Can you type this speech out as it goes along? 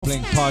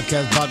Blink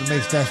podcast, about to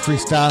make that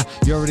freestyle.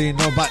 You already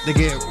know about to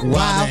get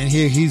wild. And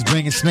here he's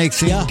bringing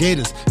snakes and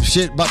gators.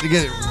 Shit, about to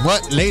get it.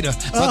 What? Later.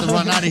 About to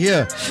run out of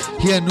here.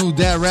 He a new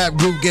dad rap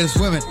group, get it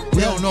swimming.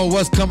 We don't know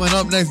what's coming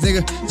up next,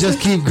 nigga.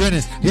 Just keep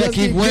grinning. Yeah,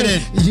 keep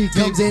winning. He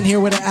comes in here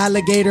with an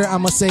alligator,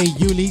 I'ma say,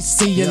 Yuli,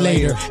 see you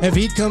later. If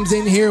he comes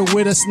in here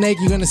with a snake,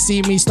 you're gonna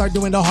see me start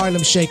doing the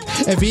Harlem Shake.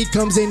 If he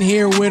comes in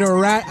here with a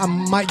rat, I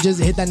might just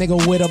hit that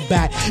nigga with a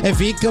bat. If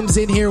he comes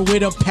in here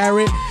with a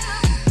parrot,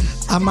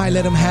 I might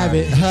let him have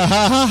it.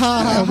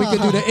 And we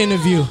could do the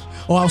interview.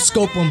 Or I'll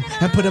scope him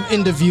and put him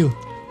in the view.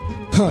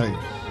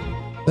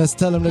 Let's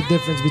tell him the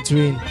difference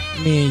between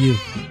me and you.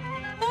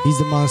 He's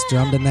the monster,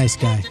 I'm the nice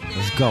guy.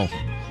 Let's go.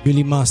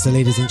 Really monster,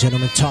 ladies and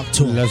gentlemen. Talk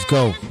to him. Let's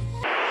go. Sporting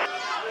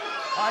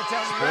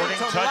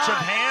touch of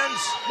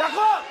hands.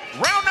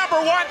 Round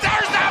number one.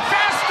 There's that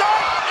fast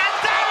start. And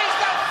that is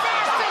the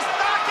fastest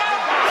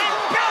knockout in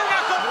bare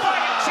knuckle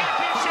fighting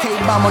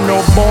championship. K-Mama,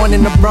 born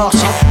in the Bronx,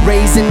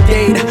 raised in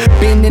Dade.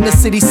 Been in the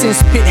city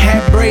since Pit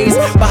had braids.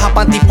 Baja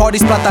Panty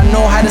parties, plata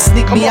know how to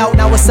sneak me out.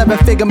 Now it's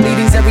 7-figure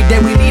meetings, every day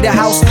we leave the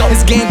house.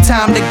 It's game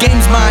time, the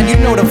game's mine, you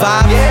know the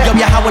vibe. Yo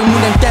viajaba el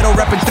mundo entero,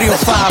 rapping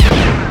 305.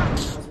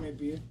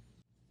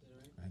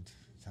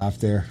 Half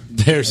there.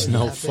 There's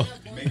no fuck.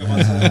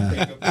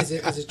 Is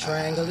it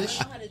triangle-ish?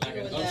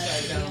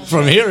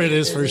 From here it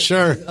is for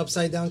sure.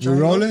 Upside down You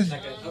triangle? rolling?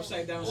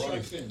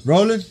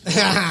 Rolling?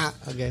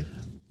 Okay.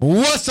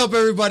 What's up,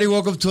 everybody?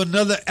 Welcome to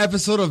another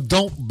episode of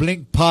Don't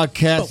Blink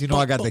Podcast. You know,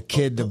 I got the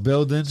kid in the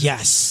building.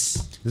 Yes.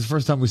 This is the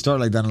first time we start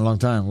like that in a long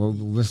time. We've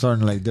been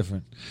starting like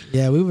different.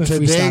 Yeah, we've been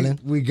Today,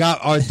 freestyling. we got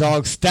our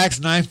dog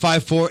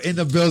Stacks954 in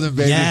the building,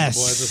 baby. Yes.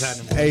 Boys, what's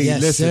happening? Hey,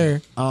 Yes,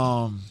 listen.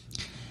 sir.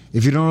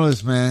 If you don't know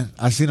this, man,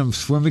 I seen him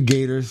swim with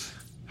gators,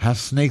 have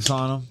snakes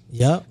on them.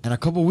 Yep. And a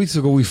couple weeks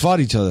ago, we fought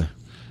each other.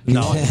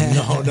 No.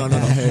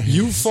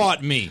 You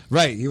fought me.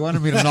 Right. He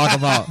wanted me to knock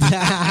him out.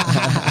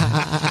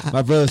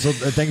 My brother, so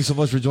thank you so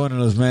much for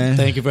joining us, man.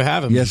 Thank you for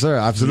having me. Yes, sir.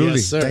 Absolutely.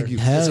 Yes, sir. Thank you.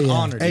 Hell It's an yeah.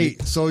 honor. Hey,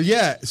 Dude. so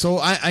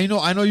I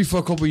know you for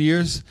a couple of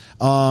years.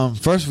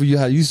 First, you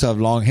used to have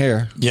long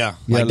hair. Yeah,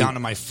 Yeah, like down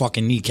to my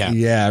fucking kneecap.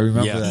 Yeah, I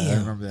remember Yeah. that. I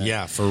remember that.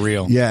 Yeah, for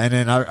real. Yeah, and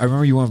then I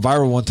remember you went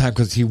viral one time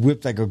because he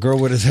whipped like a girl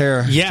with his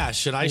hair. Yeah,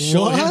 should I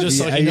show What? him just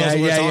so he knows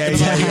what we're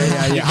talking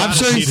about? You I'm gotta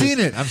sure see he's this. seen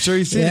it. I'm sure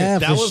he's seen Yeah. it.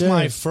 That for was sure.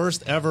 my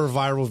first ever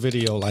viral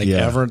video, like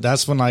Yeah. ever.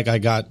 That's when like I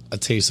got a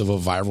taste of a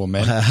viral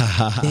man.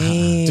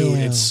 Damn. Dude,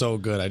 it's so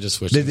good. I just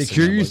wish Did they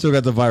cure you? Still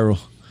got the viral.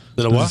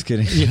 Did I'm what? just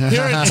kidding. Did they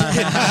cure you?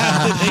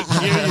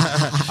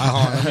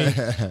 Let me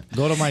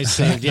go to my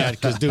saved. Yeah,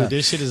 because dude,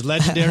 this shit is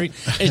legendary.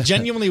 It's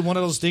genuinely one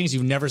of those things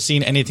you've never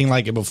seen anything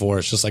like it before.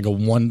 It's just like a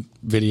one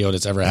video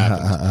that's ever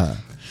happened.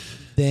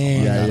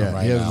 Damn. Yeah, got yeah. him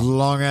right He has now.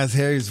 long ass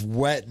hair. He's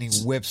wet and he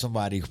whips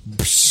somebody.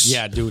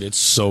 Yeah, dude, it's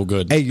so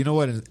good. Hey, you know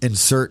what?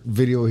 Insert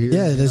video here.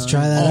 Yeah, let's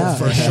try that Oh, out.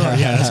 for sure.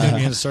 Yeah, that's gonna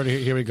be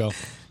inserted. Here we go.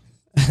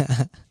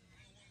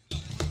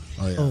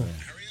 Oh yeah. Oh.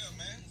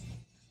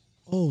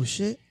 Oh,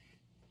 shit.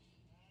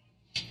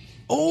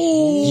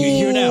 Oh, you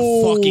hear that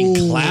fucking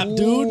clap,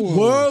 dude?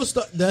 World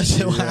star. That's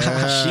She got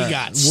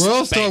World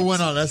Star spanked.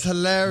 went on. That's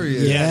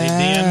hilarious. Yeah, they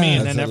DM'd me,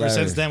 and That's then ever hilarious.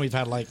 since then we've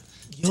had like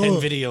 10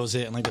 videos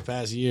hit in like the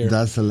past year.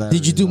 That's hilarious.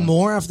 Did you do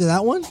more after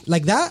that one?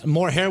 Like that?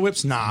 More hair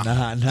whips? Nah.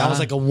 Nah. That was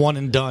like a one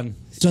and done.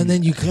 So and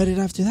then you cut it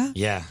after that?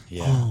 Yeah,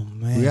 yeah. Oh,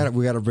 man.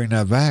 We gotta bring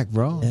that back,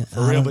 bro. Yeah.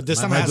 For real, but this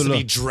time it might has do to a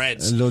be little-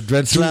 dreads. a little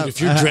dread Dude, slap. if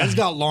your dreads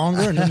got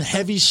longer and then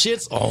heavy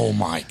shits, oh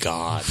my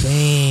God.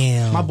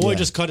 Damn. My boy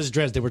just cut his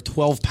dreads. They were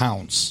 12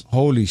 pounds.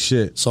 Holy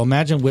shit. So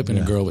imagine whipping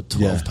a girl with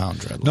 12 pound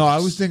dreadlocks. No, I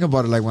was thinking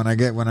about it like when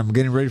I'm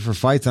getting ready for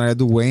fights and I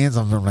do weigh-ins,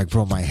 I'm like,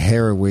 bro, my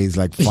hair weighs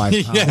like 5 pounds.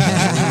 You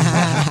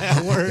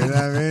know what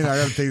I mean? I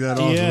gotta take that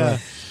off. Yeah. Bro.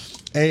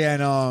 Hey,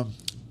 and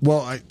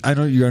well, I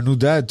know you're a new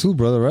dad too,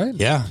 brother, right?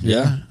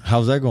 Yeah.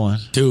 How's that going?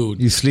 Dude.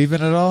 You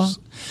sleeping at all?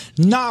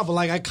 Nah, but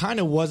like I kind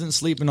of wasn't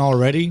sleeping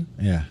already.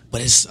 Yeah.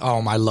 But it's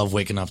I love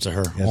waking up to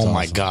her. That's Oh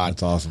my awesome. God,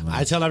 That's awesome, man.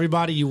 I tell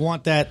everybody you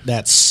want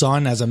that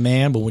son as a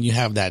man, but when you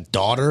have that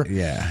daughter,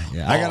 Yeah.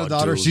 I got Oh, a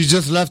daughter. dude. She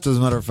just left, as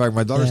a matter of fact.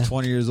 My daughter's Yeah.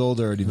 20 years old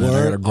already, man.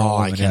 I got a grown I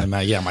woman, can't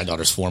imagine. Yeah, my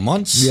daughter's 4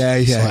 months.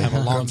 Yeah. So I have a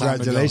long time to go.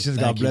 Congratulations.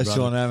 God Thank bless you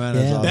brother. on that, man.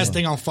 Yeah. That's awesome. Best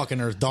thing on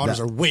fucking earth. Daughters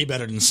are way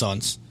better than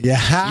sons. Yeah,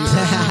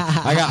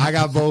 I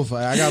got both.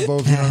 I got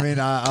both. You know what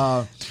I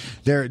mean?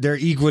 They're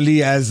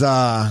equally as.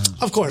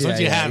 Of course, once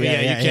you have it, you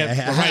can't. yeah.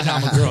 But right now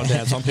I'm a girl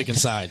dad, so I'm picking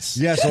sides.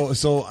 Yeah,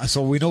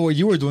 so we know what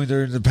you were doing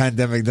during the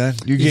pandemic. Then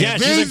you get Yeah,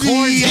 she's in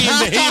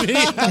quarantine, baby.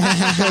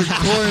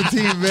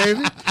 quarantine,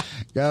 baby.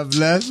 God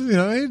bless. You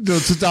know what I mean? The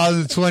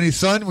 2020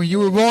 son when you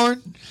were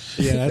born.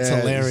 Yeah, that's Yeah,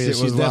 hilarious. shit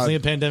She's was definitely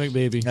wild. a pandemic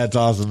baby. That's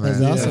awesome, man.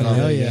 That's awesome.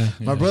 Hell yeah.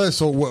 My brother.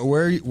 So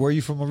where are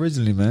you from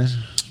originally, man?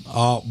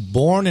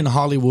 Born in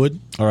Hollywood,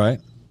 All right.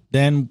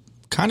 then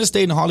kind of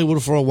stayed in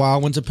Hollywood for a while.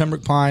 Went to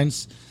Pembroke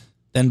Pines,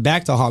 then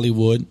back to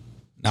Hollywood.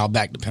 Now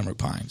back to Pembroke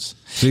Pines.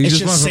 So you It's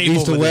just went from safe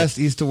east to over west,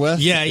 there. east to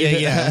west?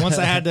 Yeah. Once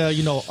I had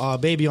the,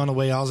 baby on the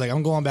way, I was like,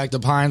 I'm going back to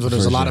Pines where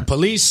there's a lot of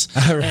police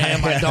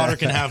and my daughter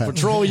can have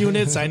patrol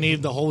units. I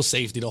need the whole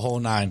safety, the whole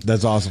nine.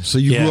 That's awesome. So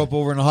you grew up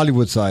over in the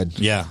Hollywood side.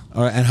 Yeah.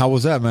 All right, and how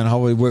was that, man? How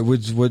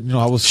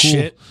was school?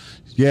 Shit.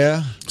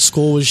 Yeah.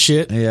 School was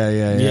shit.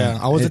 Yeah.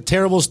 I was a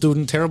terrible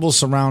student, terrible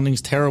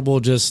surroundings, terrible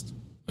just.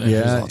 It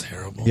was all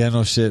terrible. Yeah,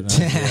 no shit,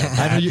 man.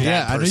 I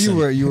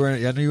know you were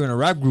in a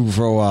rap group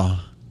for a while.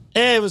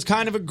 Yeah, it was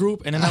kind of a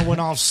group, and then I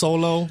went off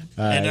solo,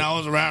 and then I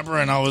was a rapper,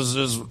 and I was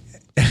just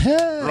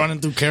running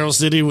through Carroll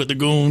City with the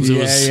goons. It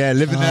was,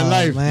 living that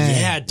life. Man.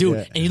 yeah, dude.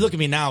 Yeah. And you look at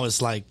me now,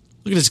 it's like,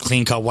 look at this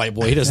clean cut white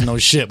boy. He doesn't know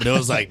shit, but it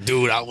was like,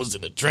 dude, I was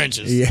in the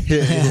trenches. Yeah.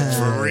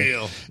 For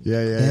real.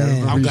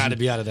 Yeah. I'm glad to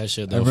be out of that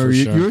shit, I though, remember for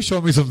you, sure. you were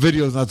showing me some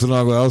videos not too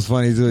long ago. That was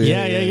funny too.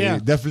 Yeah.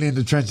 Definitely in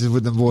the trenches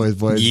with them boys.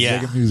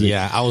 Yeah, making music.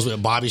 yeah. I was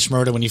with Bobby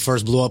Shmurda when he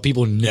first blew up.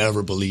 People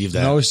never believed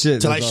that. No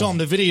shit. Till I That's show them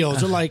the videos,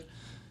 they're like,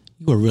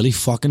 "You were really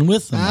fucking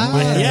with him." I'm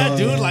like, yeah,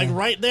 dude. Like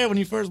right there when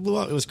he first blew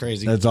up, it was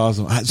crazy. That's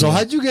awesome. So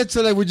how'd you get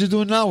to like what you're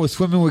doing now with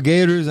swimming with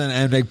gators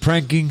and like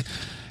pranking?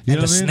 You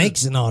know And the what I mean?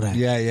 snakes and all that.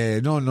 Yeah.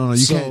 No. You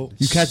So- can't.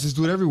 You catch this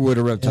dude everywhere.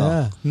 The reptile.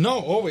 Yeah.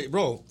 No, oh wait,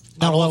 bro.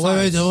 No, At all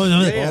wait, times.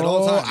 wait. Yeah, at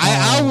all times.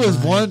 I was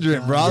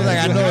wondering, bro. I was like,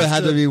 I You know it have had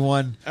to to- be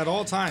one At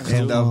all times. in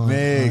dude. the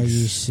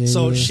mix.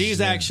 So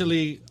she's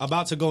actually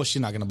about to go.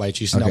 She's not going to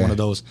bite you. She's not Okay. one of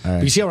those. All right.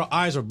 But you see how her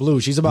eyes are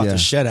blue. She's about Yeah. to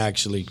shed,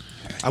 actually.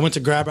 I went to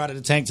grab her out of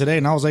the tank today,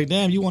 and I was like,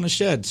 damn, you want to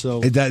shed.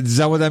 So, Is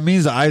that what that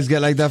means? The eyes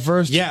get like that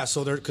first? yeah,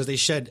 so they're because they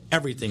shed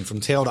everything from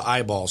tail to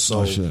eyeball.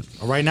 So Oh, shit.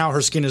 right now,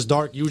 her skin is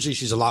dark. Usually,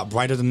 she's a lot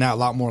brighter than that, a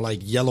lot more like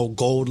yellow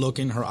gold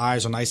looking. Her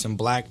eyes are nice and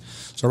black.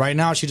 So right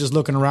now, she's just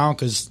looking around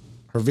because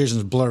her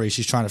vision's blurry.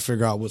 She's trying to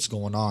figure out what's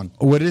going on.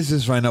 What is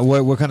this right now?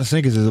 What kind of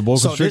snake is this? A boa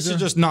So constrictor?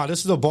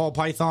 this is a ball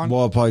python.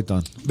 ball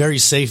python. Very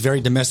safe,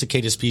 very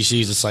domesticated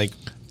species. It's like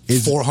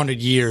 400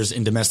 years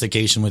in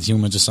domestication with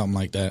humans or something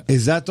like that.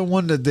 Is that the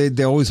one that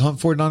they always hunt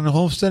for down in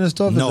Homestead and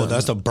stuff? No, Is that-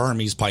 that's the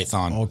Burmese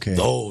python. Okay.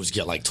 Those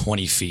get like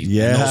 20 feet.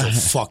 Yeah. And those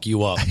will fuck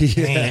you up.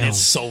 Yeah. And it's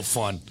so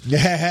fun.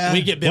 Yeah.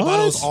 We get bit by What?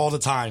 those all the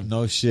time.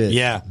 No shit.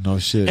 Yeah. No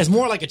shit. It's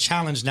more like a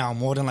challenge now,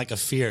 more than like a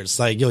fear. It's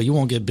like, yo, you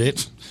won't get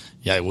bit.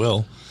 Yeah, I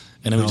will.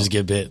 And then we just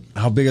get bit.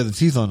 How big are the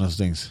teeth on those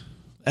things?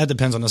 That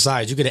depends on the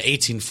size. You get an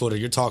 18-footer,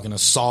 you're talking a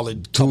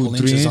solid 2, couple 3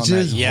 inches on that.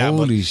 inches? Yeah,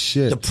 Holy but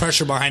shit. the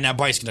pressure behind that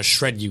bite's gonna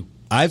shred you.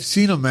 I've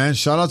seen him, man.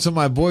 Shout out to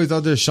my boys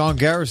out there, Sean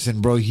Garrison,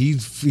 bro.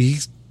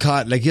 He's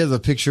caught, like, he has a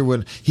picture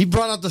when he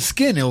brought out the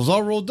skin. It was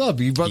all rolled up.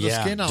 He brought the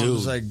Yeah, skin out.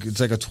 dude. It's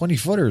like a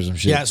 20-footer or some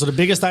shit. Yeah, so the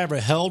biggest I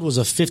ever held was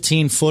a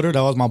 15-footer.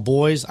 That was my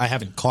boys. I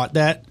haven't caught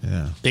that.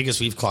 Yeah.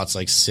 Biggest we've caught's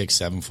like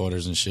 6-7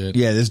 footers and shit.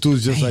 Yeah, this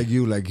dude's just like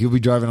you. Like, he'll be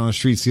driving on the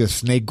street, see a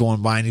snake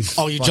going by, and he's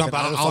Oh, you jump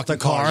out of the fucking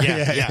car.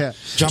 Yeah.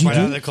 Jump right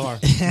out of the car.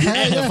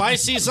 And if I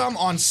see something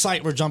on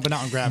site, we're jumping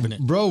out and grabbing it.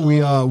 Bro,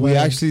 we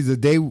actually, the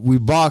day we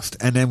boxed,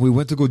 and then we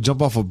went to go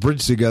jump off a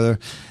bridge together.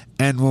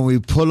 And when we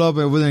pull up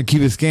and we're gonna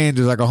keep it scanned,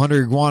 there's like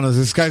 100 iguanas.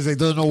 This guy's like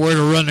doesn't know where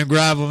to run and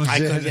grab them. And I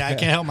shit.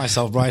 can't help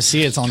myself, bro. I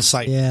see it's on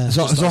site. Yeah.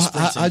 So Start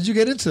sprinting. how'd you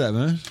get into that,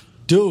 man?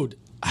 Dude,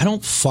 I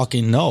don't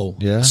fucking know.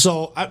 Yeah?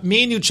 So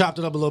me and you chopped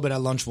it up a little bit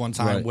at lunch one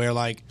time, Right. where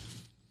like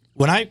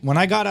when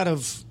I got out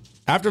of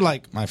after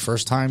like my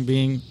first time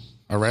being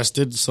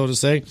arrested, so to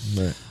say,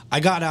 Right. I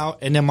got out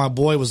and then my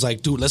boy was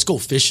like, "Dude, let's go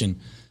fishing,"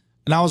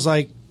 and I was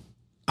like,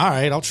 all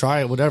right, I'll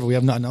try it. Whatever. We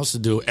have nothing else to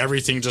do.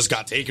 Everything just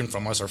got taken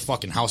from us. Our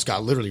fucking house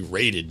got literally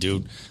raided,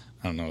 dude.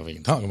 I don't know if we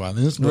can talk about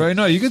this. But Right,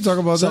 no, you can talk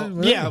about so,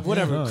 that. yeah,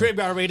 whatever. no. Crib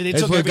got raided. They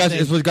It's took what, got,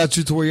 everything. it's what got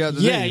you to where you're at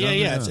today.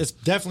 Yeah. It's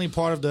definitely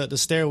part of the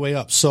stairway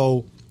up.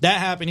 So that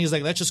happened. He's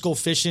like, let's just go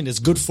fishing. It's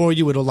good for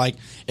you.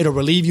 It'll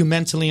relieve you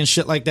mentally and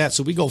shit like that.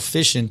 So we go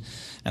fishing,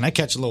 and I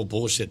catch a little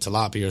bullshit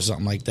tilapia or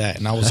something like that.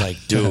 And I was like,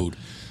 dude,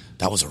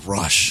 that was a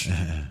rush.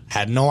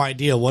 Had no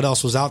idea what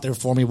else was out there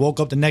for me. Woke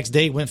up the next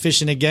day, went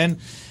fishing again,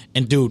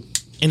 and dude,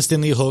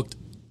 instantly hooked.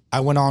 I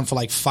went on for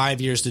like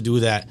 5 years to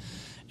do that.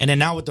 And then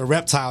now with the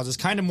reptiles, it's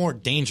kind of more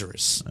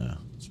dangerous.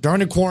 During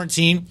the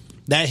quarantine,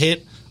 that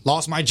hit,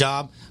 lost my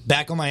job,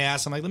 back on my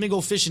ass. I'm like, let me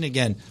go fishing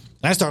again.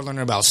 And I started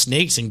learning about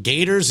snakes and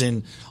gators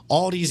and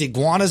all these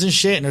iguanas and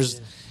shit.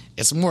 And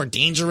it's more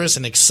dangerous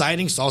and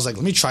exciting. So I was like,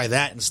 let me try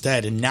that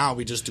instead. And now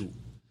we just do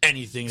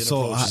anything that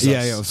approaches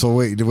us. So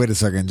wait a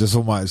second, just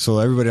so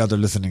everybody out there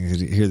listening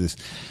hear this.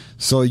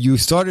 So you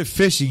started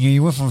fishing and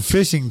you went from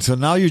fishing, so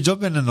now you're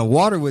jumping in the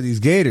water with these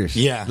gators.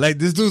 Yeah. Like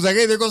this dude's like,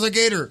 hey, there goes a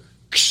gator.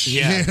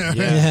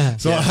 Yeah.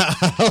 So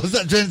how was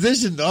that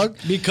transition, dog?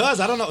 Because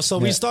I don't know. So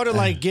we started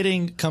like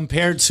getting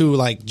compared to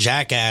like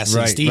Jackass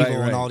and Right, Steve-O right,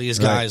 and all these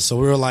right. guys. So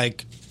we were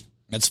like,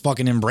 let's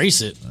fucking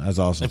embrace it. That's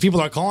awesome. If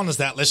people are calling us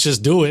that, let's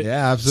just do it.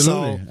 Yeah,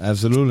 absolutely. So,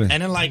 Absolutely.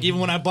 and then like even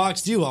when I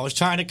boxed you, I was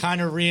trying to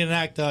kind of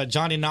reenact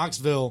Johnny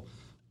Knoxville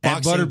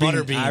And boxing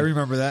Butterbean. I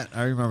remember that.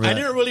 I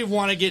didn't really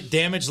want to get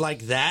damaged like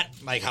that,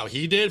 like how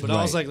he did, but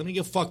I was like, let me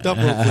get fucked up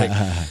real quick.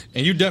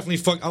 And you definitely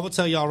fucked. I will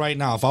tell y'all right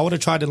now, if I would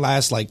have tried to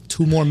last like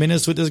 2 more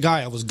minutes with this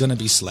guy, I was gonna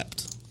be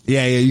slept.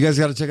 Yeah, you guys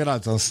got to check it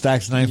out. So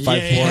Stacks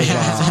 954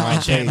 It's on my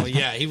channel.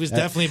 Yeah, he was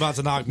definitely about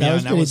to knock me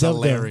out. That was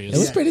hilarious. It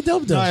was pretty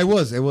dope, though. No, it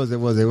was.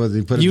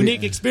 He put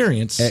Unique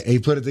experience. He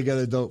put it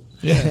together dope.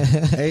 Yeah.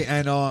 Hey,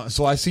 and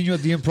so I seen you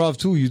at the Improv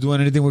too. You doing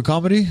anything with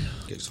comedy?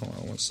 Hold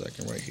on 1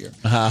 second, right here.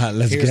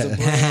 Let's Here's get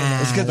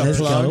the Let's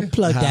plug. go.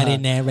 Plug that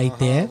in there right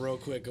there. Real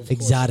quick. Of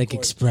Exotic course.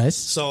 Express.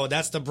 So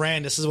that's the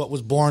brand. This is what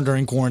was born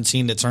during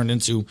quarantine that turned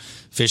into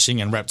fishing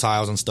and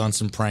reptiles and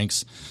stunts and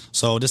pranks.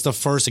 So this is the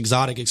first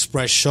Exotic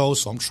Express show.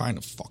 So I'm trying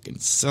to fucking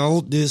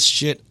sell this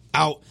shit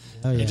out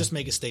and just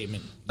make a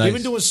statement. Nice. We've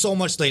been doing so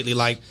much lately.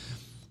 Like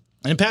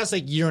in the past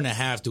year and a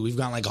half, dude, we've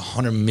gotten like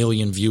 100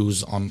 million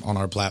views on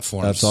our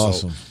platform. That's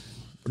awesome.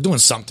 We're doing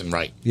something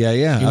right. Yeah,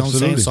 You know absolutely. what I'm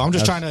saying? So I'm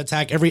just trying to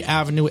attack every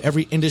avenue,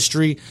 every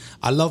industry.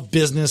 I love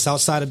business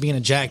outside of being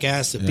a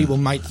jackass. That people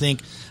might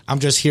think I'm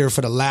just here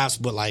for the laughs,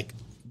 but like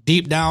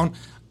deep down,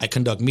 I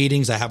conduct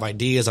meetings. I have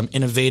ideas. I'm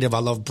innovative. I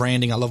love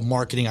branding. I love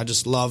marketing. I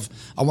want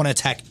to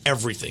attack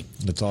everything.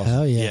 That's awesome.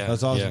 Hell yeah.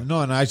 That's awesome. Yeah.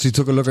 No, and I actually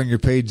took a look on your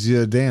page the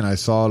other day, and I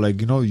saw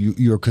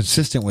you're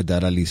consistent with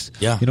that at least.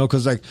 Yeah.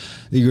 Because like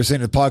you were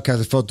saying, the podcast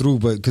it fell through,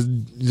 but because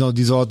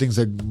these are all things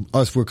like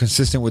us, we're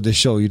consistent with the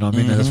show. You know what I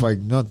mean? And that's why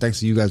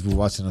thanks to you guys for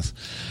watching us.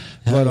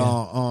 But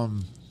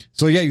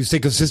so yeah, you stay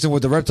consistent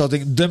with the reptile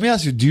thing. Let me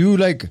ask you: do you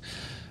like?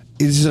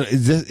 Is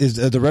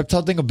the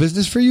reptile thing a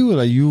business for you?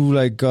 Are you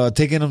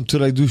taking them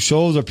to do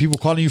shows? Or people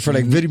calling you for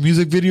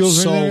music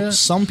videos? Or anything like that?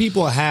 Some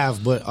people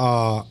have, but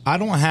I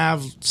don't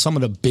have some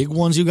of the big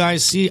ones you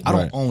guys see. I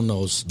don't own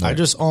those. Right. I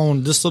just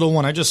own this little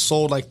one. I just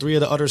sold like 3 of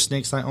the other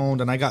snakes I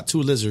owned, and I got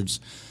 2 lizards.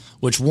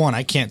 Which one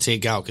I can't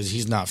take out because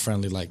he's not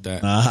friendly like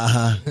that.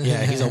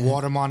 Yeah, he's a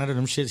water monitor.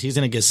 Them shit. He's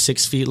gonna get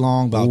 6 feet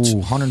long, about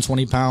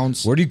 120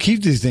 pounds. Where do you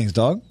keep these things,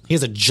 dog? He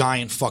has a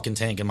giant fucking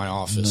tank in my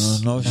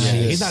office. No Yeah,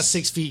 shit. he's not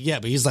 6 feet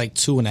yet, but he's like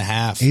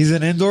 2.5. He's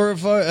an indoor.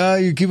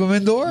 You keep him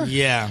indoor?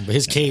 Yeah, but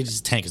his tank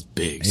is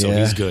big, so Yeah.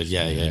 he's good.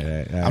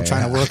 Yeah. I'm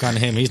trying to work on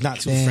him. He's not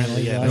too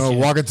friendly yet.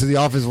 Walk into the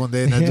office one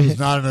day and that dude's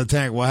not in the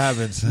tank. What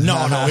happens? No,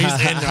 he's in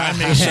there. I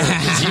make sure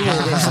because he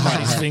will rip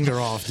somebody's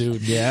finger off,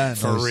 dude. Yeah,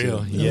 for no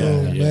real. shit. Yeah,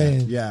 Oh, yeah. man.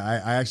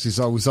 Yeah, I actually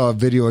saw a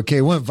video. Okay,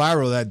 it went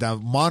viral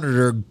that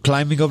monitor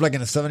climbing up like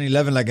in a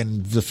 7-Eleven, like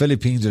in the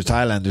Philippines or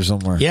Thailand or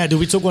somewhere. Yeah, dude,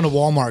 we took one to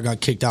Walmart, got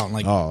kicked out in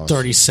like Oh,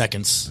 30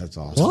 seconds. That's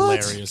awesome.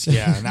 It's hilarious.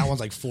 Yeah, and that one's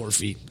like 4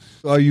 feet.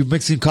 Are you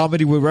mixing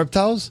comedy with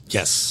reptiles?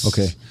 Yes.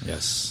 Okay.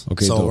 Yes.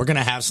 Okay, So dope. we're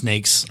gonna have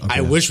snakes.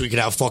 I wish we could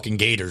have fucking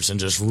gators and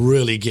just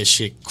really get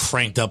shit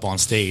cranked up on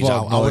stage.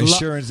 Well, I would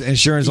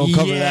insurance don't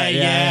cover that.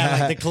 Yeah,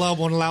 like the club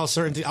won't allow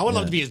certain things. I would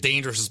love to be as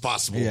dangerous as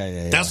possible.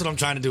 Yeah. That's what I'm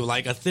trying to do.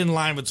 Like a thin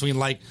line between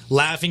like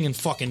laughing and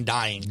fucking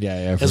dying.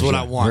 Yeah, for is what sure.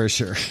 I want. For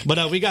sure.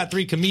 But we got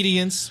 3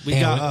 comedians. We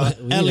Man,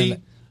 got we Ellie.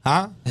 need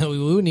Huh? We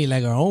would need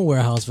like our own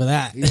warehouse for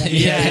that.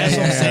 Yeah, that's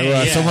what I'm saying.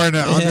 Well, Yeah. somewhere in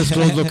an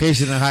undisclosed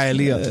location in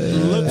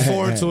Hialeah. Look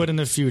forward to it in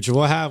the future.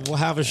 We'll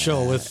have a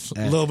show with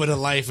a little bit of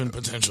life and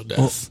potential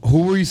death.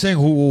 Who were you saying?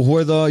 Who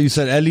are you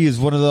said Ellie is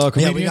one of the Yeah,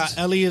 comedians? we got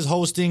Ellie is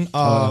hosting.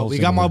 hosting, We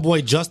got my okay.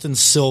 boy Justin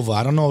Silva.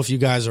 I don't know if you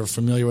guys are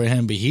familiar with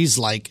him, but he's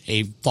like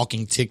a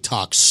fucking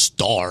TikTok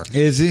star.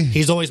 Is he?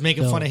 He's always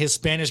making fun of his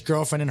Spanish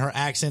girlfriend and her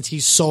accents.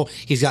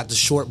 He's got the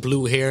short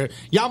blue hair.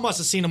 Y'all must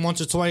have seen him once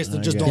or twice. I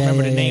just don't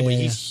remember the name, but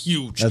he's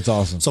huge. That's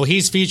awesome. So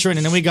he's featuring,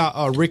 and then we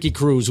got Ricky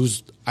Cruz,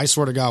 who's, I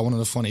swear to God, one of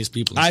the funniest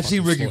people. in I've seen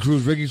fucking Ricky Florida.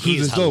 Cruz. Ricky Cruz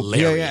He's is dope.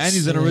 hilarious. Yeah, and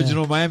he's an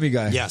original Miami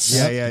guy. Yes.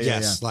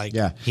 Yeah. Like,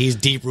 yeah. he's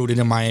deep rooted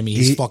in Miami.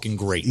 He's fucking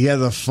great. He has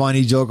a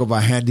funny joke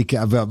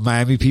about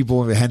Miami people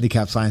with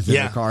handicap signs in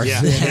their cars.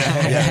 Yeah.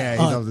 He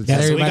loves it.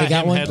 got So we Everybody got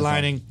got him one?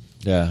 headlining.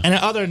 Yeah. And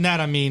other than that,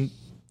 I mean,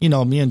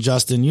 me and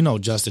Justin,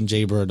 Justin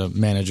Jaber, the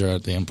manager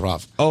at the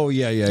Improv. Oh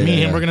yeah. Me and him,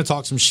 yeah. we're going to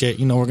talk some shit.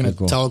 We're going to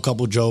Cool. tell a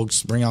couple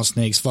jokes, bring out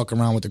snakes, fuck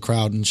around with the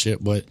crowd and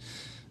shit. But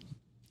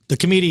the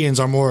comedians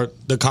are more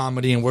the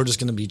comedy, and we're just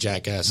going to be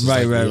jackasses.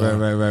 Right. like we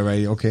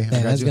are. Okay. I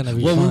got that's you. gonna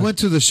be well, we fun. went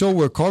to the show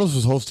where Carlos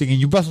was hosting, and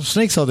you brought some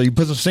snakes out there. You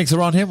put some snakes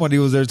around him when he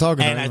was there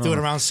talking. And I threw it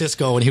around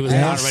Cisco, and he was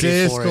And not ready for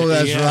it. Cisco,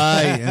 that's Yeah.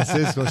 right. And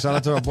Cisco. Shout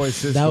out to our boy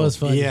Cisco. That was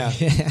fun. Yeah.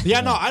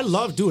 Yeah, no, I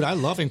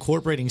love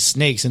incorporating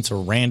snakes into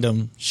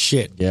random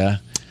shit. Yeah.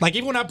 Like,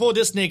 even when I pulled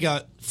this snake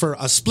out for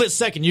a split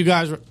second, you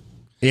guys were.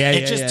 Yeah.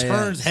 It just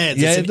turns heads.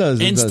 Yeah, It's it does.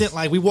 an It instant. does.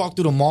 Like, we walked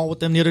through the mall with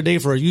them the other day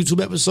for a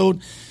YouTube episode.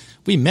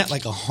 We met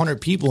like 100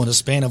 people in a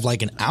span of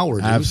like an hour,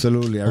 dude.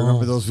 Absolutely. I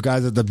remember those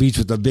guys at the beach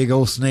with the big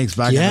old snakes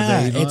back Yeah,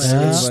 in the day. it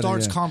Everybody,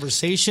 starts yeah.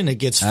 conversation. It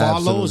gets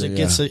follows. Absolutely, It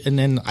gets, and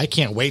then I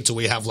can't wait till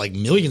we have like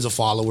millions of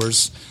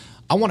followers.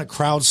 I want to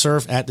crowd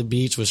surf at the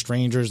beach with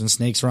strangers and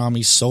snakes around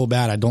me so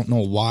bad. I don't know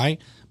why,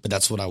 but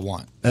that's what I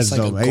want. That's It's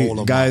like dope. a Hey, goal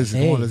of guys,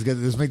 mine. come on,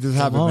 let's make this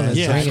happen, on, man. let's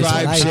Yeah, bring it to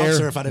Subscribe, life. crowd share.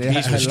 surf at a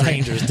beach with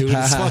strangers, dude.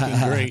 It's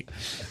fucking great.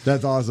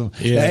 That's awesome.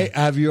 Yeah. Hey,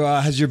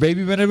 has your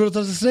baby been able to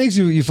touch the snakes?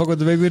 You fuck with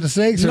the baby and the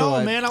snakes? or No,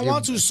 what? man, I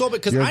want to so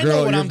because You're I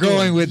know what you're I'm growing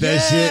doing. with that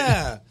shit.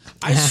 Yeah,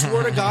 I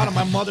swear to God, and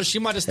my mother, she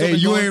might have still Hey,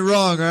 been you going, ain't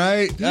wrong, all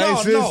right? No,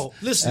 Hey, sis. no.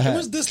 Listen, it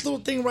was this little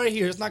thing right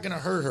here. It's not going to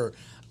hurt her.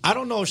 I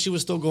don't know if she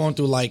was still going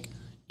through like,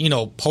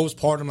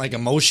 postpartum like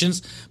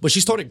emotions, but she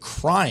started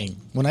crying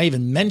when I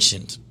even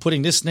mentioned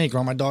putting this snake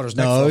around my daughter's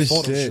neck for a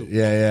photo shoot.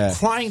 Yeah.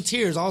 Crying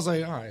tears. I was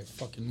like, all right,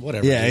 fucking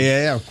whatever.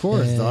 Yeah, of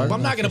course, dog. But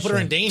I'm not going to put her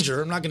in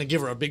danger. I'm not going to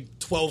give her a big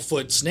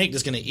 12-foot snake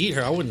that's going to eat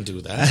her. I wouldn't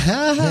do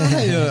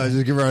that.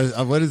 Just give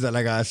her what is that,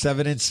 like a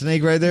 7-inch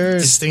snake right there?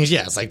 This thing's,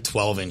 it's like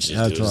 12 inches,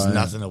 That's dude. There's right.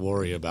 nothing to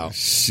worry about.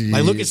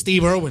 Like, look at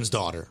Steve Irwin's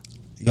daughter.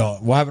 No,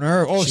 what happened to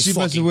her? Oh, She's she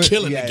must fucking have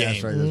killing the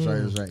game.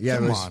 That's right. Yeah,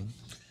 Come on.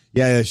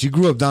 Yeah, she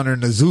grew up down there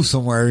in the zoo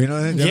somewhere,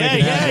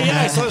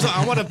 Yeah. So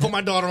I want to put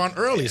my daughter on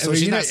early, so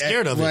she's not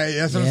scared of it. Right,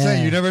 that's what I'm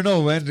saying. You never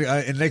know, man. In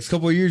the next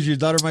couple of years, your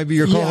daughter might be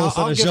your co-host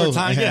on the show.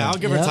 I'll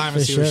give her time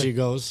and see where she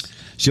goes.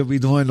 She'll be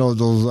doing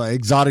those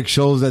exotic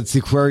shows at the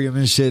aquarium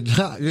and shit. She's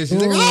like,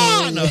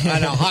 I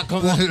know, hot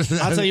come on.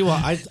 I'll tell you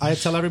what, I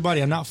tell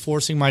everybody, I'm not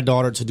forcing my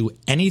daughter to do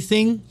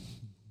anything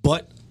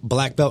but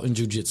black belt in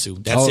jiu-jitsu.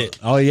 That's it.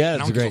 Oh, yeah,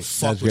 that's great.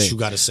 Fuck what you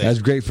got to say. That's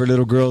great for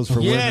little girls,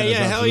 for women.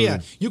 Yeah, hell yeah.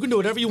 You can do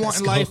whatever you want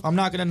in life. I'm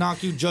not going to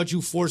knock you, judge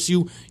you, force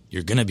you.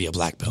 You're going to be a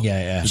black belt.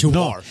 Yeah. You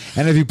are.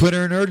 And if you put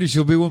her in early,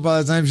 she'll be one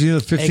by the time she's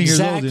 15 years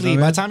old. Exactly.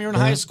 By the time you're in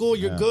high school,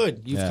 you're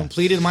good. You've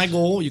completed my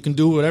goal. You can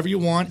do whatever you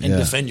want and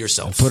defend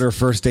yourself. Put her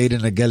first aid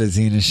in a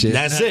guillotine and shit.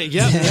 That's it.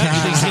 Yep. You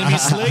think it's going to be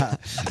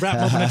slick? Wrap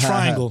them up in a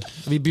triangle.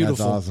 It'll be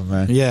beautiful. That's awesome,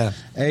 man. Yeah.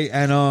 Hey,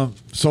 and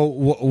so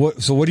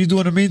what do you do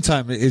in the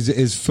meantime?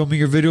 Is filming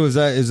your video? Is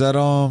that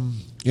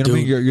you know what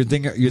I mean? Your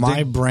thing.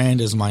 My brand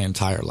is my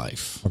entire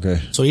life.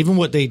 Okay. So even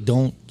what they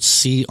don't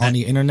see on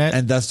the internet,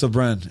 and that's the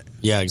brand.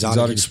 Yeah,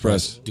 Exotic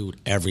Express. Dude,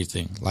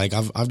 everything. Like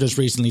I've just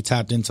recently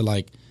tapped into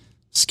like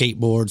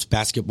skateboards,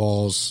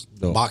 basketballs,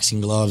 boxing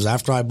gloves.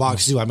 After I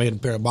boxed you, I made a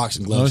pair of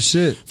boxing gloves. Oh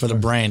shit. For the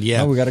brand.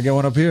 Yeah. Oh, we got to get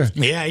one up here.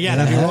 Yeah,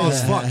 that'd be raw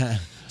as fuck.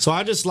 So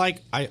I just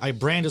I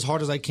brand as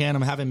hard as I can.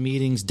 I'm having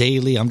meetings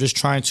daily. I'm just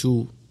trying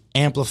to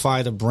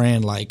amplify the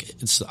brand. Like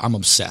I'm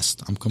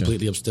obsessed. I'm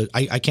completely obsessed.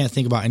 I can't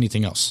think about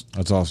anything else.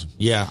 That's awesome.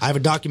 Yeah. I have a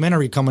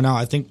documentary coming out,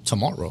 I think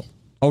tomorrow.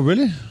 Oh,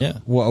 really? Yeah.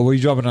 What, were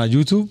you dropping on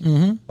YouTube?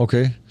 Mm-hmm.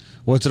 Okay.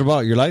 What's it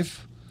about? Your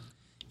life?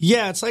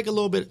 Yeah, it's like a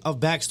little bit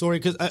of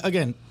backstory because,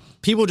 again,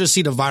 people just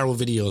see the viral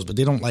videos, but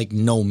they don't, like,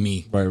 know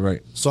me.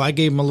 Right. So I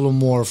gave them a little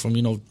more from,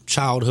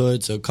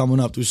 childhood to coming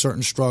up through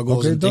certain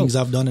struggles and things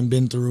I've done and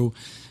been through.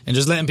 And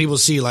just letting people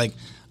see, like,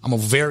 I'm a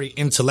very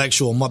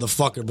intellectual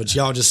motherfucker, but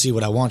y'all just see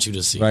what I want you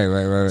to see.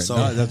 Right. So,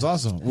 no, that's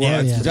awesome.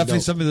 Well, yeah, definitely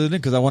something to do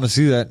because I want to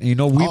see that. We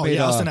made.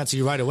 I'll send that to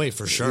you right away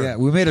for sure. Yeah,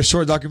 we made a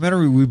short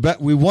documentary.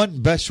 We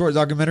won Best Short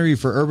Documentary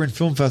for Urban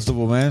Film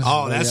Festival, man.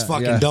 Oh, that's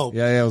fucking dope.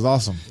 Yeah, it was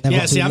awesome.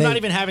 Yeah, see, I'm not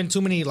even having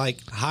too many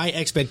high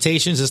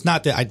expectations. It's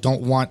not that I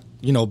don't want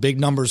big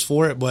numbers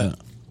for it, but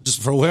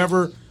just for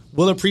whoever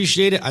will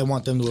appreciate it, I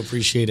want them to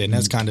appreciate it, and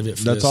that's kind of it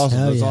for That's this. awesome.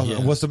 That's Yeah.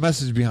 awesome. What's the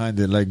message behind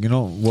it?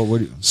 What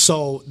would you...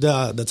 So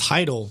the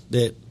title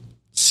that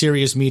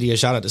Serious Media,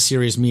 shout out to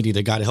Serious Media,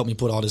 the guy that helped me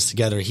put all this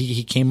together,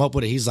 he came up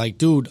with it. He's like,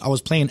 dude, I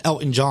was playing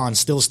Elton John,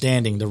 Still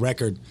Standing, the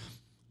record.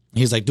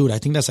 He's like, dude, I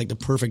think that's like the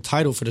perfect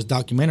title for this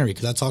documentary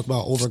because I talk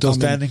about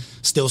overcoming.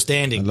 Still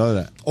Standing. I love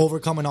that.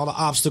 Overcoming all the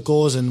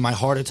obstacles and my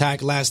heart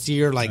attack last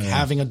year,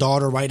 having a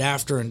daughter right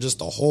after and just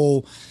the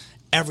whole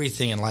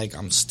everything. And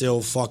I'm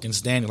still fucking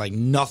standing. Like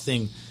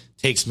nothing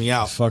takes me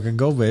out. Fucking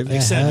go, baby.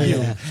 Except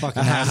you.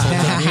 Fucking asshole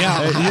took me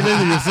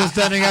out. You're still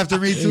standing after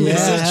me too.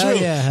 This is true.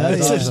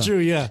 This awesome. is true,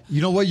 yeah.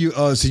 You know what?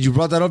 So you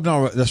brought that up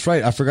now. That's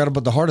right. I forgot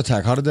about the heart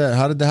attack. How did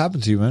that happen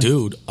to you, man?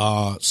 Dude,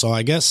 so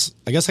I guess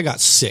I got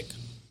sick.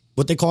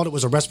 What they called it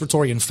was a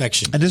respiratory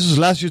infection. And this was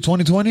last year,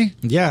 2020?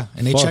 Yeah,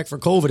 and they checked for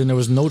COVID and there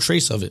was no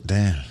trace of it.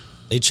 Damn.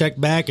 They checked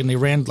back and they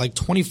ran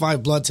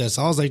 25 blood tests.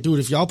 I was like, dude,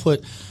 if y'all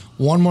put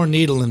one more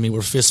needle in me,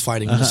 we're fist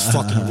fighting in this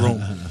fucking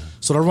room.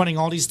 So they're running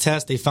all these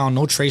tests. They found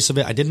no trace of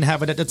it. I didn't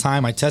have it at the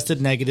time. I tested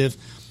negative.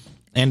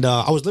 And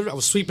I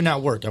was sweeping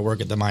at work. I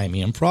work at the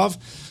Miami Improv.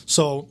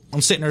 So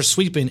I'm sitting there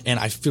sweeping and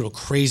I feel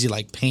crazy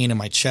pain in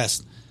my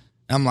chest.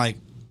 And I'm like,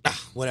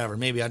 whatever.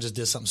 Maybe I just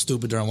did something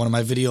stupid during one of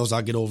my videos.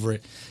 I'll get over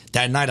it.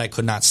 That night I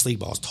could not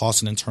sleep. I was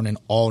tossing and turning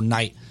all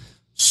night.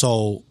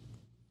 So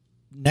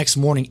next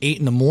morning, 8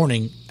 in the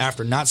morning,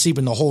 after not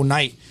sleeping the whole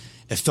night,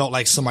 it felt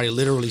like somebody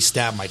literally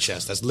stabbed my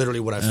chest. That's literally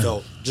what I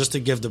felt. Just to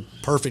give the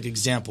perfect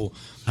example.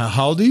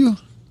 How old are you?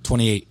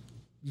 28.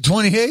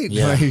 28?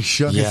 Yeah. You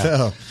shook as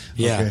hell.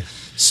 Yeah. Okay.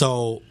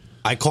 So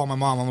I called my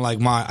mom. I'm like,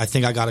 Ma, I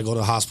think I got to go to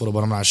the hospital, but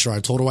I'm not sure. I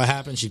told her what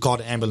happened. She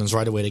called the ambulance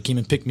right away. They came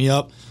and picked me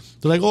up.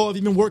 They're like, oh, have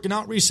you been working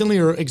out recently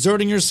or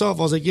exerting yourself?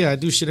 I was like, yeah, I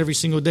do shit every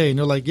single day. And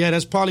they're like, yeah,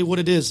 that's probably what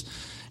it is.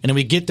 And then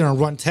we get there and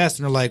run tests,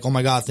 and they're like, oh,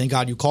 my God, thank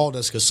God you called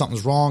us because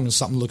something's wrong and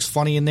something looks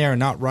funny in there and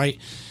not right.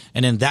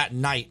 And then that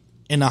night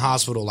in the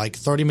hospital,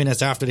 30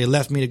 minutes after they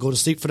left me to go to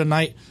sleep for the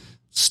night,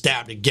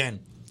 stabbed again.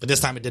 But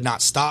this time it did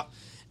not stop.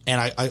 And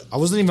I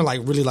wasn't even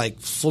really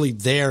fully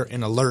there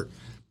and alert.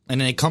 And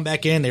then they come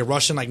back in, they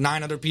rush in like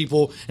 9 other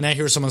people, and I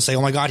hear someone say,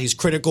 "Oh my God, he's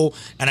critical."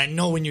 And I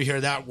know when you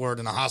hear that word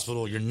in the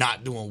hospital, you're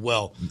not doing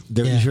well.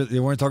 They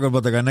weren't talking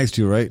about the guy next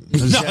to you, right? No,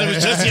 it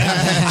was just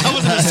I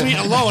was in the suite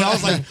alone. I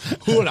was like,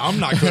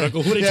 I'm not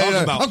critical. Who are they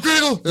talking about? I'm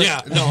critical.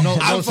 Yeah,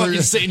 I'm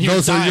fucking sitting here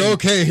so dying. you're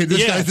okay.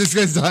 This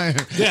guy's dying.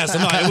 Yeah, so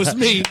no, it was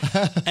me.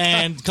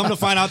 And come to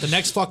find out, the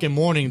next fucking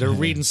morning, they're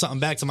reading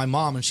something back to my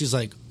mom, and she's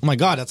like, "Oh my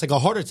God, that's like a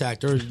heart attack."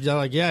 They're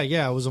like, yeah,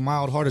 it was a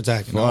mild heart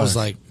attack. And I was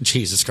like,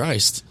 Jesus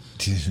Christ.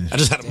 I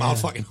just had a mild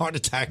fucking heart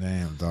attack.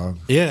 Damn, dog.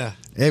 Yeah.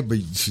 Hey, but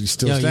she's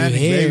still Yo,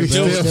 standing, you here, baby.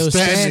 bro. Still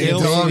standing, Still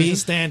dog.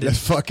 standing.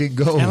 Let's fucking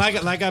go. And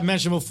like I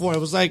mentioned before, it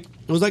was like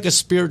a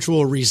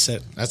spiritual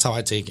reset. That's how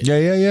I take it.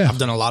 Yeah. I've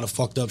done a lot of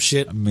fucked up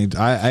shit. I mean,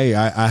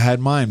 I had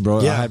mine,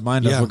 bro. Yeah, I had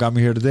mine. That's what got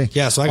me here today.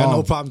 Yeah, so I got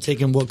no problem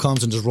taking what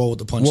comes and just roll with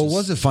the punches. What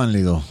was it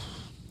finally, though?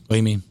 What do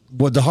you mean?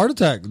 What, the heart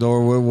attack, though?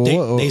 What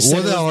was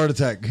that heart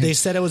attack? They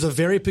said it was a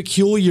very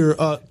peculiar...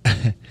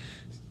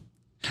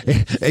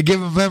 It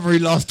gave him memory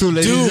loss too,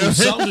 ladies. Dude,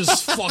 something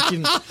just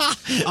fucking...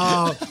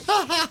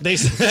 they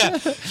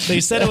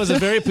said it was a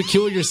very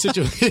peculiar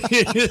situation. I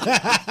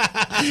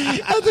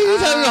think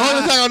he's having a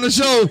heart attack on the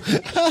show.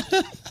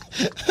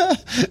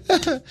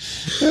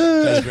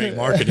 That's great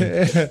marketing.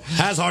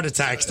 Has heart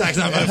attacks. Stacks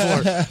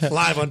 9x4.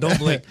 Live on Don't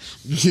Blink.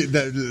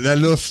 that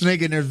little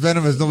snake in there is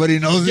venomous. Nobody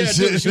knows Yeah, this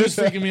dude, shit. she was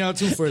freaking me out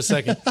too for a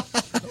second.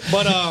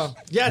 But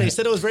yeah, they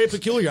said it was very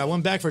peculiar. I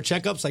went back for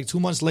checkups like 2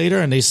 months later,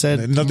 and they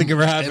said Nothing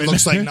ever happened. It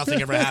looks like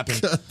nothing ever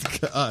happened.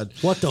 God.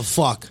 What the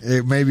fuck?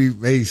 Maybe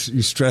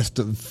you stressed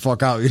the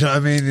fuck out. You know what I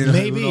mean? You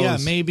know,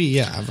 Maybe,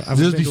 yeah. I've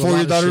This been through before a lot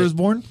your of daughter shit. was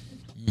born?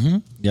 Mm-hmm.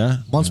 Yeah.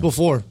 Months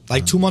before.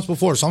 Like 2 months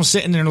before. So I'm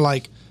sitting there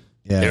like,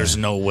 Yeah. there's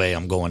no way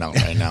I'm going out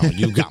right now.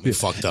 You got me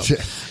fucked up.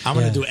 I'm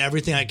going to do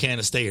everything I can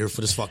to stay here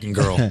for this fucking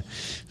girl.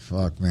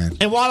 Fuck, man.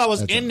 And while I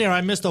was in there,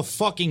 I missed a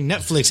fucking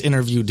Netflix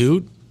interview,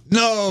 dude.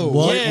 No.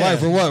 What? Yeah. Why?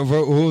 For what?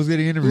 Who was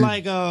getting interviewed?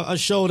 Like a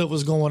show that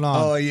was going on.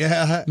 Oh,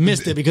 yeah.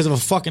 Missed it because of a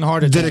fucking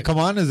heart attack. Did it come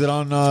on? Is it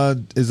on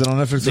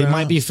Netflix? They right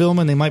might now? be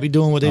filming. They might be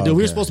doing what they do. We were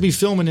Okay. supposed to be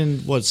filming in,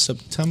 what,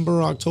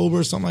 September,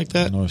 October, something like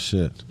that? No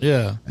shit.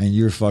 Yeah. And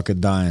you're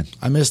fucking dying.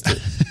 I missed it.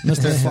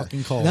 Missed the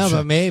fucking call. No,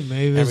 but maybe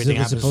it was, Everything it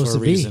was happens supposed for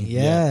to a be. reason.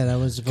 Yeah, that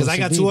was supposed to be. Because I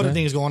got 2 other bro.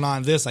 things going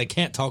on. This I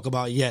can't talk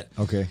about yet.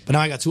 Okay. But now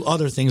I got 2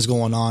 other things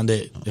going on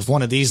that if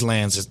one of these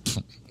lands,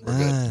 we're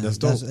good. That's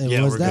dope. It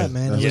Yeah, was we're that, good.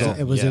 man. That's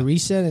It was dope. a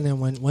reset, and then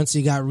once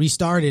it got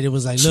restarted, it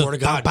was like, look, Swear to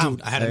God, bam,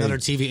 dude, I had another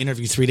TV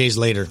interview 3 days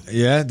later.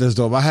 Yeah, that's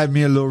dope. I had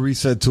me a little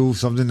reset too,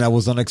 something that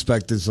was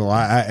unexpected. So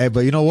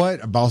but you know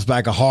what? I bounced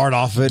back hard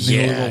off it.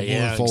 And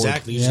moving forward.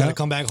 Exactly. You just got to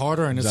come back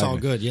harder, and it's all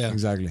good. Yeah.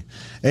 Exactly.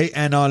 Hey,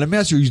 and let me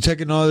ask you: you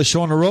taking the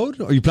show on the road?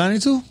 Are you planning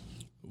to?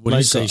 What do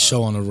you say?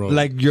 Show on the road?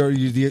 Like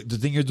the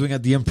thing you're doing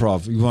at the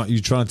Improv.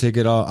 You trying to take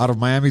it out of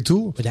Miami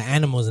too? with the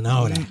animals and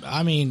all that.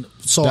 I mean,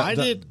 so I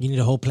did. You need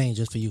a whole plane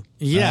just for you.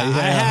 Yeah,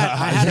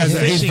 I had a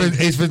fishing.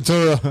 Ace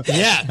Ventura.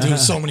 Yeah, dude.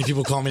 So many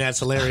people call me that. It's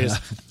hilarious.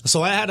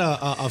 So I had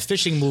a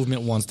fishing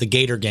movement once, the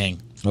Gator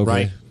Gang, Okay.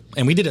 right?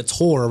 And we did a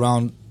tour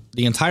around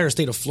the entire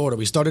state of Florida.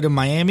 We started in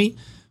Miami,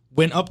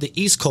 went up the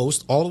East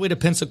Coast, all the way to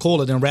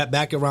Pensacola, then wrapped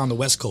back around the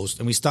West Coast.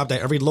 And we stopped at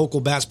every local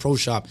Bass Pro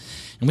Shop.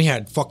 And we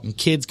had fucking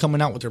kids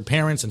coming out with their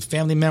parents and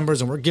family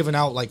members, and we're giving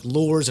out like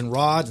lures and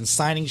rods and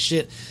signing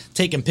shit,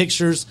 taking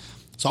pictures.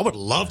 So I would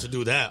love to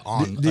do that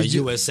on a Did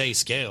you- USA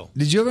scale.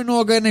 Did you ever know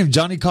a guy named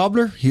Johnny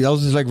Cobbler? That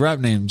was his like rap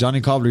name, Johnny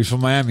Cobbler. He's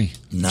from Miami.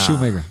 Nah.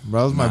 Shoemaker. Bro,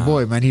 that was my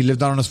boy, man. He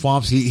lived out in the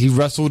swamps. He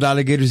wrestled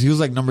alligators. He was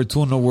like number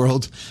 2 in the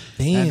world.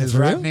 Damn, and his for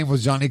rap real? name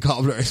was Johnny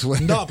Cobbler, I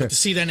swear. No, but to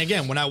see then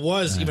again, when I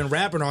was even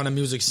rapping on the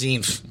music scene,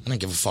 I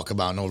didn't give a fuck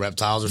about no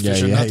reptiles or Yeah,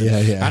 fish or yeah, nothing.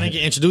 yeah. I didn't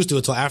get introduced to it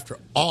until after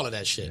all of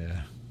that shit.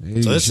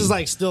 So this is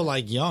like still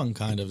like young,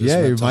 kind of. This Yeah,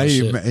 reptile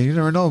shit. you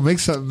never know.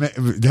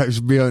 That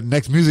should be a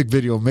next music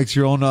video. Mix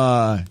your own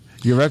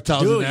your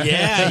reptiles in Dude,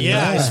 there.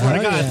 yeah. I swear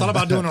to God, I yeah. thought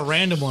about doing a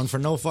random one for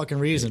no fucking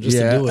reason, just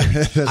Yeah. to do it.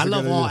 That's I a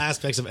love good all idea.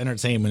 aspects of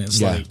entertainment. It's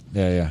Yeah, like,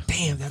 yeah.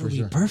 Damn, that'll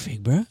be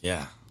perfect, bro.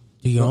 yeah.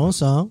 Do your own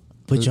song.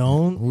 Put your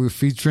own. We're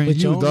featuring Put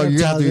your you, own dog.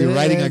 You have to be reptiles in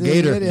riding it, a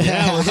gator.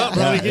 Yeah, what's up,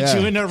 bro? We Yeah, get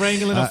you yeah. in there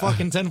wrangling a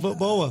fucking 10-foot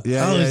boa.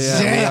 Yeah, Oh, yeah.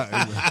 shit.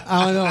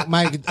 I don't know,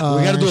 Mike. We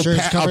got to do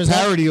insurance a covers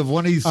that? parody of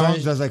one of these songs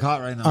Our- that's like hot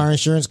right now. Our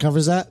insurance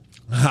covers that.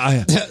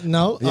 yeah,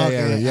 No.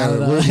 Okay. yeah. I don't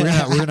know.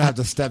 We're gonna have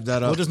to step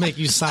that We'll up. just make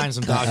you sign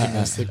some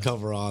documents to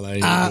cover all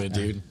that,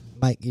 dude.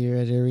 Mike, you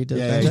ready to read the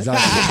Yeah,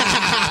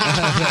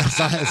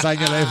 exactly. Sign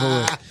your life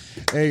away.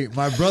 Hey,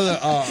 my brother,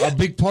 a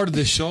big part of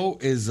the show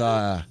is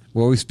where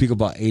we speak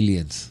about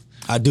aliens.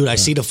 Dude, I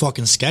see the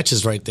fucking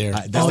sketches right there.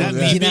 Is that was- that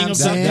me you know being what I'm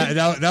upset?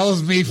 saying? That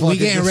was me. We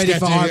getting ready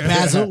for our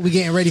Basil. We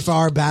getting ready for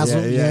our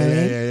Basil. Yeah, you know what I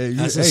mean?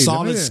 yeah. That's a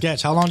solid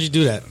sketch. How long did you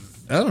do that?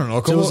 I don't know,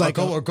 a was like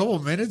couple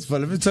minutes,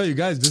 but let me tell you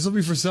guys, this will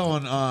be for sale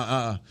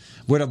on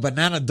with a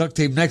banana duct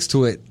tape next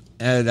to it.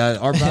 And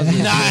our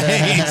Basil.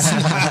 Nice.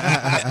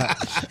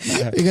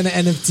 You're gonna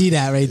NFT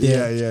that right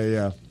there.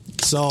 Yeah.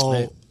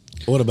 So,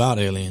 what about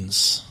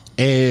aliens?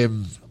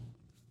 You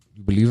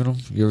believe in them?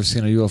 You ever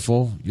seen a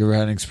UFO? You ever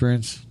had an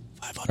experience?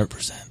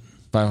 500%.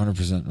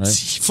 500%, right?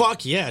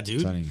 Fuck yeah,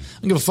 dude. I Funny.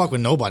 don't give a fuck what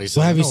nobody says.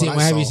 What have I you know seen? I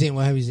What have you saw. seen?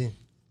 What have you seen?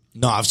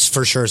 No, I've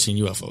for sure seen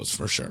UFOs,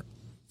 for sure.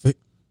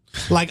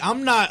 Like,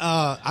 I'm not,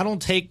 I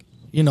don't take,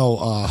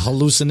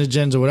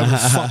 hallucinogens or whatever the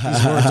fuck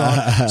these words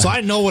are. So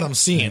I know what I'm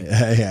seeing.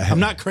 Yeah. I'm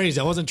not crazy.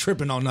 I wasn't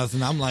tripping on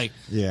nothing. I'm like,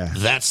 Yeah.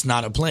 that's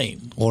not a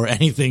plane or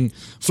anything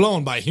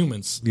flown by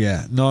humans.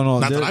 Yeah, no.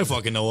 Not that I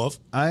fucking know of.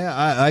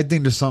 I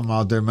think there's something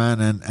out there,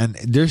 man, and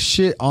there's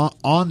shit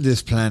on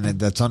this planet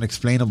that's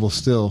unexplainable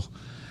still.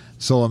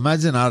 So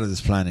imagine out of this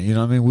planet. You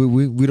know what I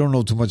mean? We don't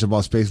know too much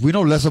about space. We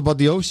know less about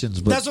the oceans.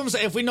 But That's what I'm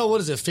saying. If we know,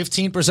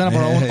 15% of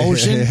our own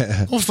ocean,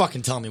 don't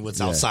fucking tell me what's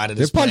outside of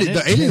this planet.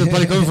 The aliens are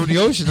probably coming from the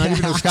ocean, not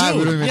even the sky. Dude,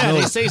 We don't even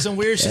know. they say some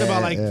weird shit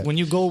about when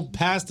you go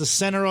past the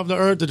center of the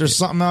earth, that there's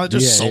something out.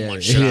 There's so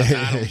much shit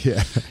out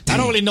there. I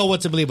don't really know what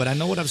to believe, but I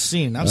know what I've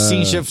seen. I've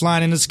seen shit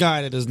flying in the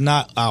sky that is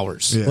not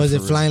ours. Yeah, Was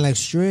it flying like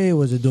straight?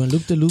 Was it doing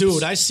loop-de-loops?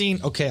 Dude, I seen.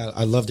 Okay,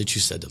 I love that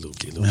you said the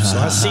loop-de-loop. So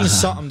I seen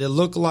something that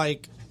looked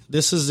like.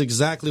 This is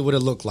exactly what it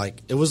looked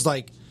like. It was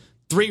like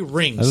 3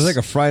 rings. It was like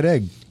a fried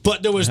egg.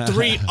 But there was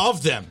 3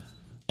 of them.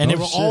 And they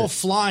were all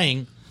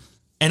flying.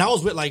 And I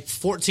was with like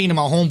 14 of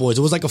my homeboys. It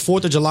was like a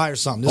 4th of July or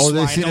something. This is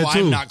why I know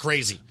I'm not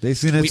crazy. They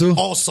seen it we too? We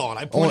all saw it.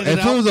 I pointed it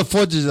out. If it was a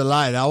 4th of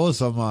July, that was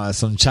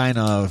some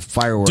China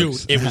fireworks.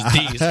 Dude, it was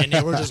these. And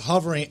they were just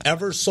hovering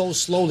ever so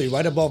slowly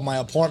right above my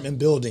apartment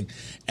building.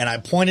 And I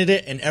pointed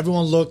it, and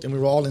everyone looked, and we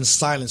were all in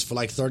silence for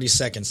like 30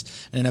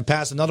 seconds. And then I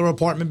passed another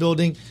apartment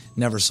building,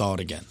 never saw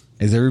it again.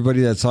 Is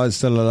everybody that saw it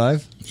still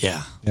alive?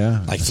 Yeah.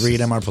 Yeah. Like 3 of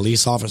them are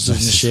police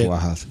officers and shit.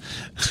 Wild.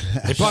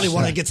 They probably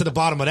want to get to the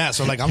bottom of that.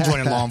 So, like, I'm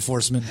joining law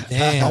enforcement.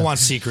 Damn. I want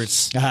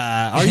secrets.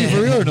 Are you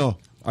for real or no?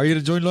 Are you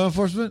to join law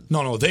enforcement?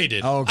 No, they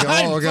did. Oh, okay.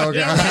 I'd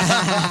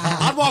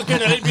walk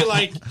in and they'd be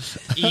like,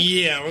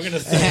 yeah, we're going to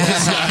throw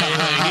this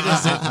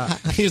guy.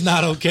 Like, he's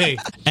not okay.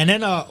 And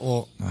then,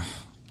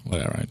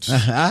 whatever. I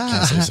just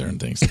can't say certain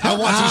things. I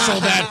want you so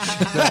bad.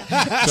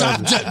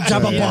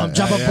 Drop a bomb.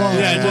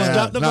 Yeah, just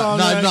drop the bomb.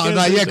 No,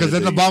 not yet, because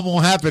then the bomb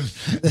won't happen.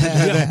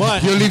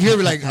 But You'll leave here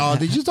be like, oh,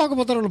 did you talk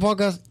about that on the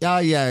podcast?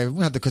 Yeah,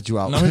 we have to cut you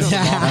out. no, he doesn't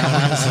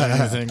bomb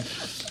anything.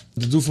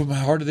 The dude from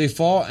How Did They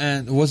Fall,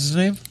 and what's his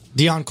name?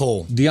 Dion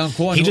Cole.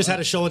 He just had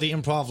a show at the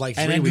Improv like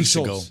 3 Andrew weeks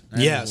Schultz.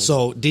 ago. Yeah,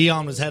 so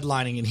Dion was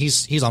headlining, and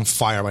he's on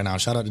fire right now.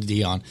 Shout out to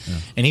Dion. Yeah.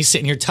 And he's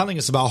sitting here telling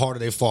us about How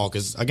Did They Fall,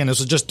 because, again, this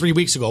was just 3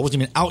 weeks ago. It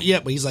wasn't even out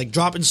yet, but he's like,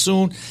 dropping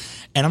soon.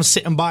 And I'm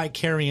sitting by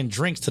carrying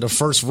drinks to the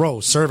first row,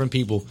 serving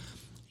people.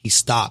 He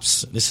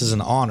stops. This is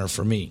an honor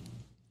for me,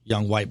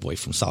 young white boy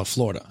from South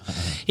Florida.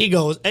 He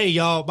goes, hey,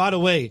 y'all, by the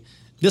way,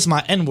 this is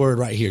my N-word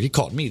right here. He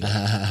called me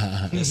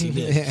that. Yes, he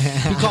did.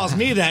 He calls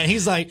me that. And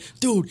he's like,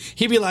 dude,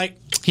 he'd be like,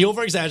 he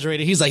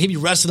over-exaggerated. He's like, he'd be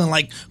wrestling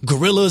like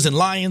gorillas and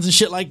lions and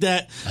shit like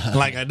that.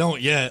 Like, I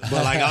don't yet,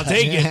 but like, I'll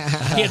take it.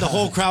 He had the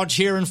whole crowd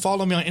cheering,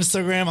 follow me on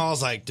Instagram. I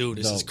was like, dude,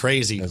 this is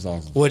crazy. That's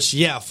awesome. Which,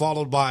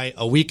 followed by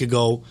a week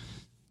ago,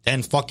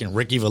 then fucking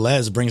Ricky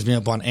Velez brings me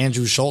up on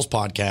Andrew Schultz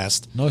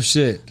podcast. No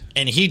shit.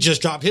 And he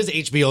just dropped his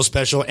HBO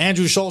special.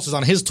 Andrew Schultz is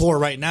on his tour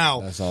right now.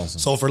 That's awesome.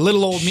 So for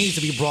little old me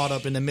to be brought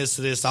up in the midst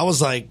of this, I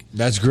was like,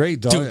 that's great,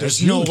 dog. dude, there's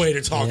no way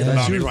they're talking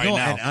about me right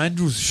now. And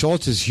Andrew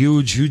Schultz is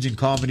huge in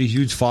comedy,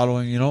 huge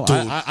following. You know,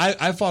 dude,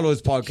 I follow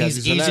his podcast. He's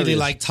easily hilarious.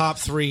 like top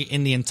 3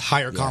 in the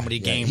entire comedy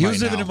game. He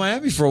was living in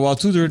Miami for a while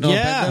too during the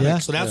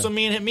pandemic. So that's when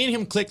me and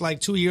him clicked like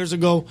 2 years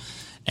ago,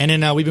 and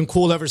then we've been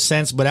cool ever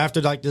since. But after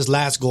like this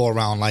last go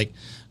around, like,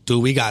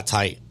 dude, we got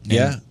tight.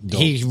 And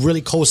he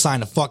really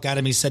co-signed the fuck out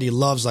of me. He said he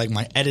loves like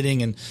my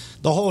editing and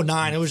the whole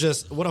 9. It was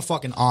just, what a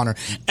fucking honor.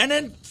 And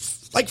then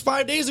like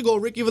 5 days ago,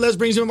 Ricky Velez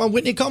brings me on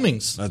Whitney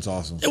Cummings. That's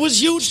awesome. It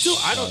was huge too.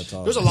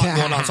 There's a lot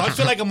going on. So I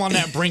feel like I'm on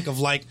that brink of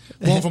like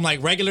going from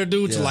like regular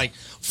dude to like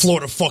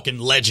Florida fucking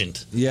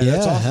legend. Yeah,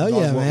 that's awesome. Hell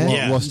yeah,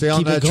 man. Well, stay on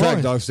Keep that it track,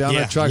 going. dog. Stay on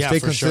that track. Stay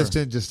consistent.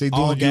 Sure. Just stay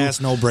doing all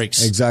gas, no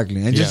brakes.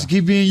 Exactly. And just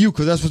keep being you,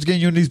 because that's what's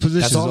getting you in these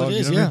positions. That's all dog. it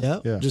is, you know what I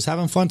mean? Yeah. Just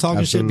having fun,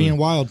 talking shit, being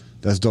wild.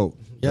 That's dope.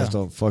 Yeah. That's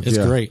dope. Fuck it's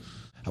yeah. great.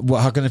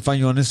 How can they find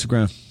you on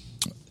Instagram?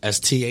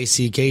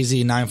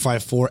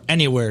 STACKZ954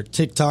 anywhere.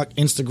 TikTok,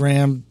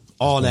 Instagram,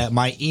 all that.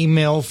 My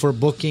email for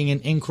booking and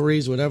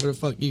inquiries, whatever the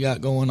fuck you got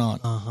going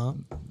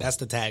on. That's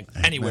the tag.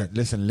 Anywhere. Man,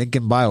 listen, link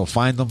in bio.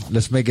 Find them.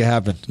 Let's make it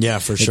happen. Yeah,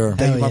 for sure.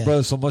 Thank you, my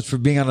brother, so much for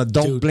being on a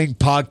Don't Blink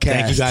podcast.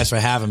 Thank you guys for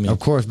having me. Of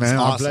course, man.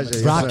 It's Our awesome.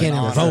 pleasure. Rocking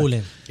and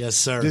rolling. Yes,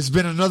 sir. This has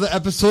been another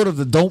episode of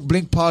the Don't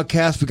Blink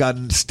podcast. We got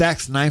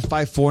Stacks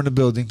 954 in the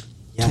building.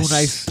 Yes. Too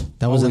nice.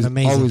 That was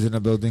amazing. Always in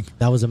the building.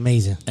 That was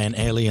amazing. And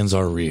aliens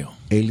are real.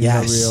 Aliens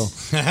Yes. are real.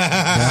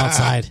 They're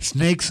outside.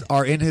 Snakes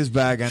are in his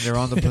bag and they're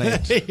on the plane. I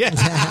think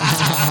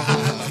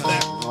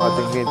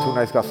me and Too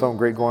Nice got something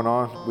great going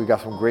on. We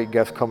got some great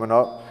guests coming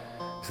up.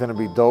 It's gonna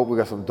be dope. We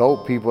got some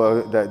dope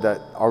people that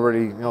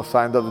already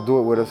signed up to do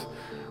it with us,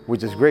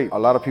 which is great. A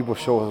lot of people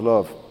show us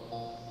love,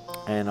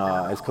 and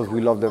it's because we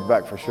love them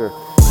back for sure.